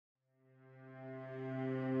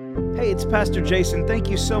Hey, it's Pastor Jason. Thank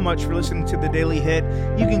you so much for listening to The Daily Hit.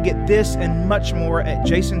 You can get this and much more at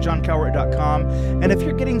jasonjohncowart.com. And if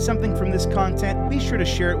you're getting something from this content, be sure to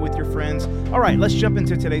share it with your friends. All right, let's jump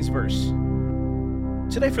into today's verse.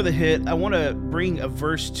 Today for The Hit, I want to bring a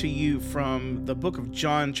verse to you from the book of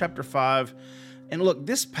John, chapter 5. And look,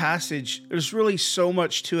 this passage, there's really so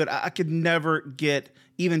much to it. I could never get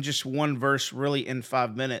even just one verse really in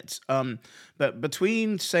 5 minutes. But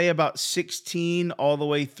between, say, about 16 all the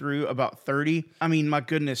way through about 30, I mean, my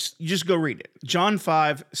goodness, you just go read it. John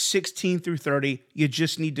 5, 16 through 30, you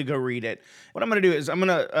just need to go read it. What I'm going to do is I'm going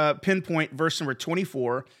to pinpoint verse number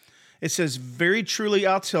 24. It says, "Very truly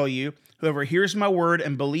I'll tell you, whoever hears my word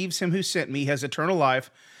and believes him who sent me has eternal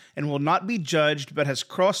life and will not be judged, but has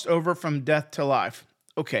crossed over from death to life."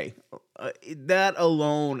 Okay, that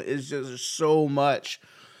alone is just so much.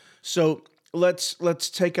 So let's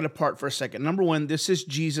take it apart for a second. Number one, this is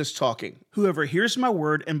Jesus talking. Whoever hears my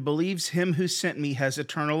word and believes him who sent me has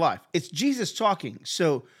eternal life. It's Jesus talking.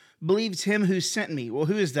 So believes him who sent me. Well,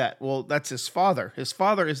 who is that? Well, that's his Father. His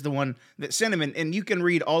Father is the one that sent him. And you can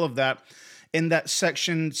read all of that in that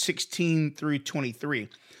section 16 through 23.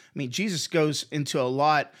 I mean, Jesus goes into a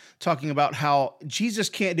lot talking about how Jesus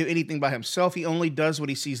can't do anything by himself. He only does what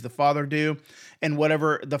he sees the Father do. And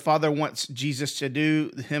whatever the Father wants Jesus to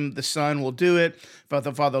do, him, the Son, will do it. But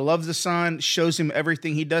the Father loves the Son, shows him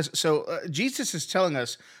everything he does. So Jesus is telling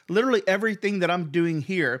us literally everything that I'm doing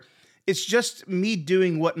here, it's just me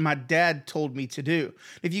doing what my dad told me to do.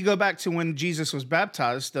 If you go back to when Jesus was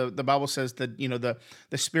baptized, the Bible says that,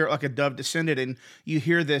 the Spirit like a dove descended, and you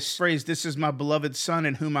hear this phrase, "This is my beloved Son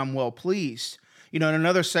in whom I'm well pleased." In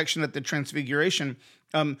another section at the Transfiguration,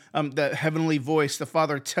 the heavenly voice, the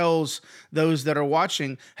Father tells those that are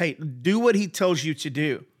watching, hey, do what he tells you to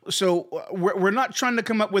do. So we're not trying to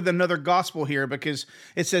come up with another gospel here, because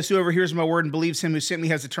it says, "Whoever hears my word and believes him who sent me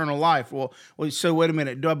has eternal life." Well, so wait a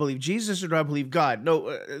minute. Do I believe Jesus or do I believe God?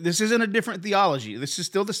 No, this isn't a different theology. This is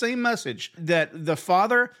still the same message, that the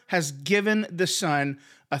Father has given the Son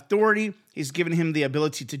authority. He's given him the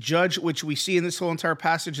ability to judge, which we see in this whole entire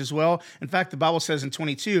passage as well. In fact, the Bible says in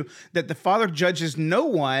 22 that the Father judges no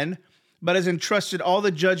one, but has entrusted all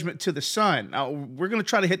the judgment to the Son. Now, we're going to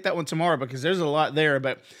try to hit that one tomorrow because there's a lot there.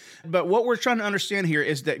 But what we're trying to understand here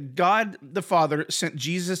is that God the Father sent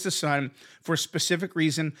Jesus the Son for a specific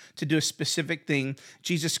reason, to do a specific thing.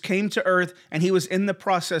 Jesus came to earth, and he was in the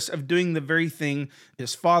process of doing the very thing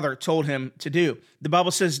his Father told him to do. The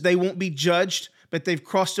Bible says they won't be judged, but they've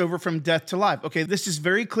crossed over from death to life. Okay, this is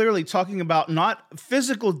very clearly talking about not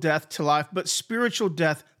physical death to life, but spiritual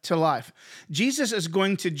death to life. Jesus is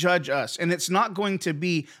going to judge us, and it's not going to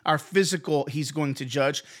be our physical he's going to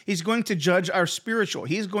judge. He's going to judge our spiritual.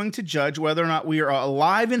 He's going to judge whether or not we are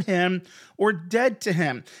alive in him or dead to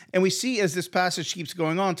him. And we see as this passage keeps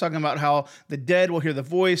going on, talking about how the dead will hear the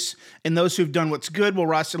voice, and those who've done what's good will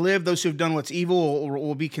rise to live. Those who've done what's evil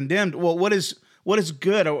will be condemned. Well, what is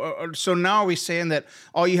good? So now are we saying that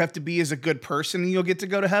all you have to be is a good person and you'll get to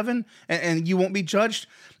go to heaven and you won't be judged?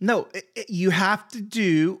 No, you have to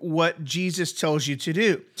do what Jesus tells you to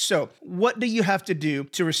do. So what do you have to do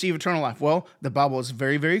to receive eternal life? Well, the Bible is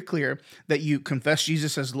very, very clear that you confess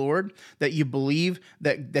Jesus as Lord, that you believe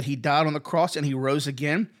that he died on the cross and he rose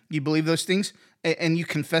again. You believe those things and you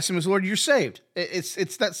confess him as Lord, you're saved.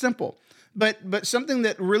 It's that simple. But something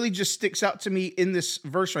that really just sticks out to me in this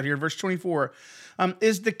verse right here, verse 24,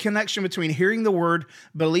 is the connection between hearing the word,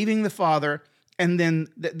 believing the Father, and then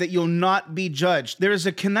that you'll not be judged. There is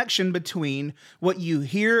a connection between what you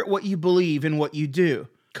hear, what you believe, and what you do.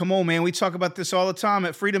 Come on, man. We talk about this all the time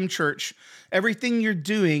at Freedom Church. Everything you're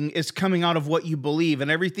doing is coming out of what you believe, and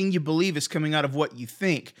everything you believe is coming out of what you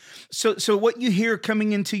think. So what you hear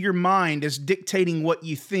coming into your mind is dictating what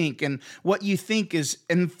you think, and what you think is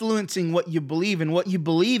influencing what you believe, and what you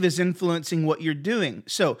believe is influencing what you're doing.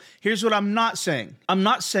 So here's what I'm not saying. I'm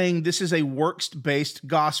not saying this is a works-based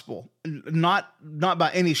gospel, not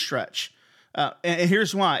by any stretch. And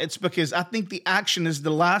here's why. It's because I think the action is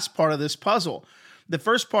the last part of this puzzle. The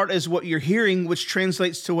first part is what you're hearing, which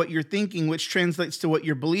translates to what you're thinking, which translates to what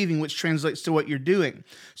you're believing, which translates to what you're doing.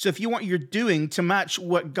 So if you want your doing to match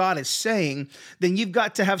what God is saying, then you've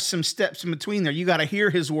got to have some steps in between there. You got to hear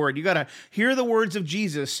his word. You got to hear the words of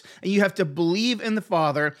Jesus, and you have to believe in the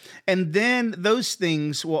Father. And then those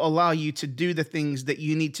things will allow you to do the things that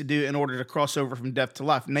you need to do in order to cross over from death to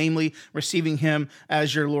life, namely receiving him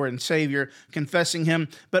as your Lord and Savior, confessing him,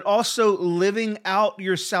 but also living out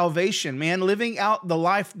your salvation, man, living out out the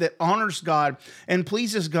life that honors God and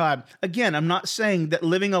pleases God. Again, I'm not saying that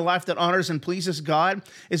living a life that honors and pleases God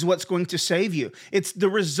is what's going to save you. It's the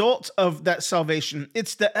result of that salvation.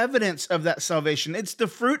 It's the evidence of that salvation. It's the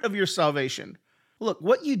fruit of your salvation. Look,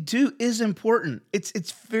 what you do is important.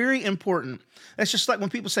 It's very important. That's just like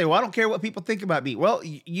when people say, well, I don't care what people think about me. Well,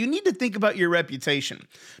 you need to think about your reputation.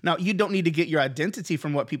 Now, you don't need to get your identity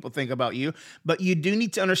from what people think about you, but you do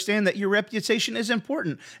need to understand that your reputation is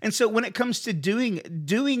important. And so when it comes to doing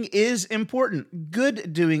is important.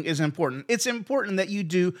 Good doing is important. It's important that you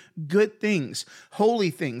do good things,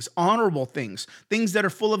 holy things, honorable things, things that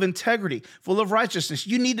are full of integrity, full of righteousness.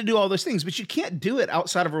 You need to do all those things, but you can't do it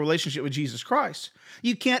outside of a relationship with Jesus Christ.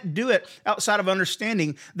 You can't do it outside of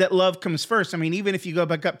understanding that love comes first. I mean, even if you go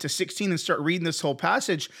back up to 16 and start reading this whole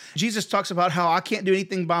passage, Jesus talks about how I can't do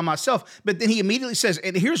anything by myself. But then he immediately says,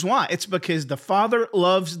 and here's why. It's because the Father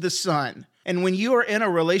loves the Son. And when you are in a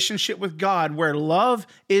relationship with God where love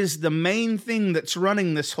is the main thing that's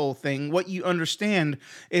running this whole thing, what you understand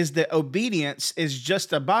is that obedience is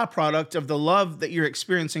just a byproduct of the love that you're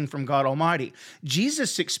experiencing from God Almighty.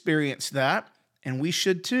 Jesus experienced that, and we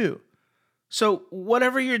should too. So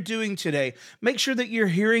whatever you're doing today, make sure that you're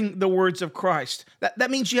hearing the words of Christ.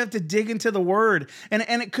 That means you have to dig into the Word. And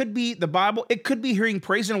it could be the Bible. It could be hearing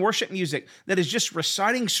praise and worship music that is just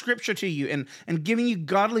reciting Scripture to you and giving you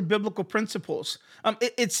godly biblical principles.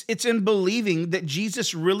 It's in believing that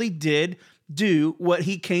Jesus really did do what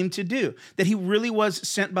he came to do, that he really was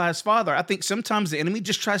sent by his Father. I think sometimes the enemy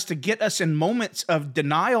just tries to get us in moments of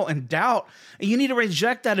denial and doubt. And you need to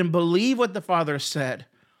reject that and believe what the Father said.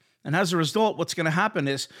 And as a result, what's going to happen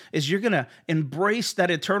is you're going to embrace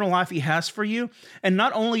that eternal life he has for you. And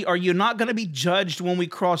not only are you not going to be judged when we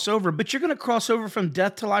cross over, but you're going to cross over from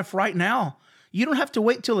death to life right now. You don't have to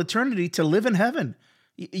wait till eternity to live in heaven.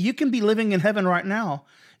 You can be living in heaven right now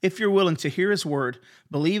if you're willing to hear his word,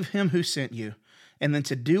 believe him who sent you, and then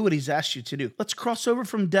to do what he's asked you to do. Let's cross over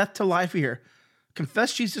from death to life here.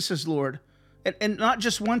 Confess Jesus as Lord. And not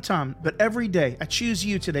just one time, but every day. I choose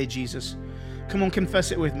you today, Jesus. Come on,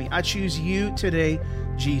 confess it with me. I choose you today,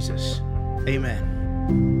 Jesus. Amen.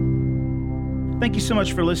 Thank you so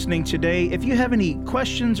much for listening today. If you have any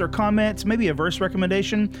questions or comments, maybe a verse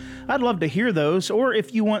recommendation, I'd love to hear those. Or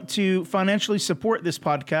if you want to financially support this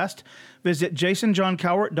podcast, visit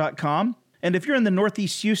jasonjohncowart.com. And if you're in the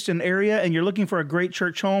Northeast Houston area and you're looking for a great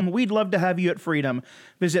church home, we'd love to have you at Freedom.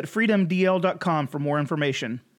 Visit freedomdl.com for more information.